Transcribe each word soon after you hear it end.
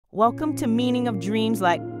Welcome to meaning of dreams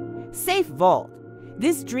like safe vault.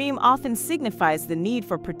 This dream often signifies the need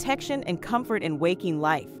for protection and comfort in waking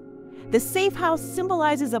life. The safe house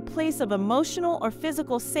symbolizes a place of emotional or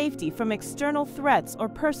physical safety from external threats or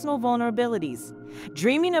personal vulnerabilities.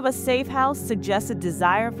 Dreaming of a safe house suggests a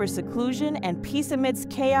desire for seclusion and peace amidst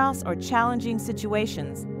chaos or challenging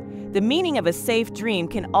situations. The meaning of a safe dream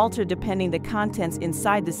can alter depending the contents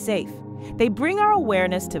inside the safe. They bring our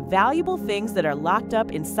awareness to valuable things that are locked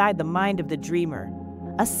up inside the mind of the dreamer.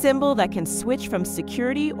 A symbol that can switch from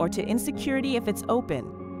security or to insecurity if it's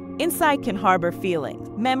open. Inside can harbor feelings,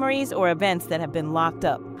 memories, or events that have been locked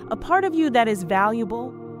up. A part of you that is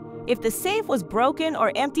valuable. If the safe was broken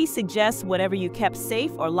or empty suggests whatever you kept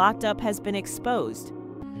safe or locked up has been exposed.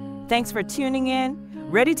 Thanks for tuning in.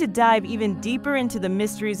 Ready to dive even deeper into the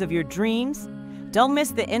mysteries of your dreams? Don't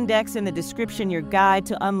miss the index in the description, your guide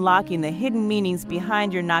to unlocking the hidden meanings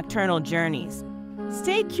behind your nocturnal journeys.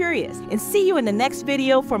 Stay curious and see you in the next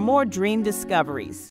video for more dream discoveries.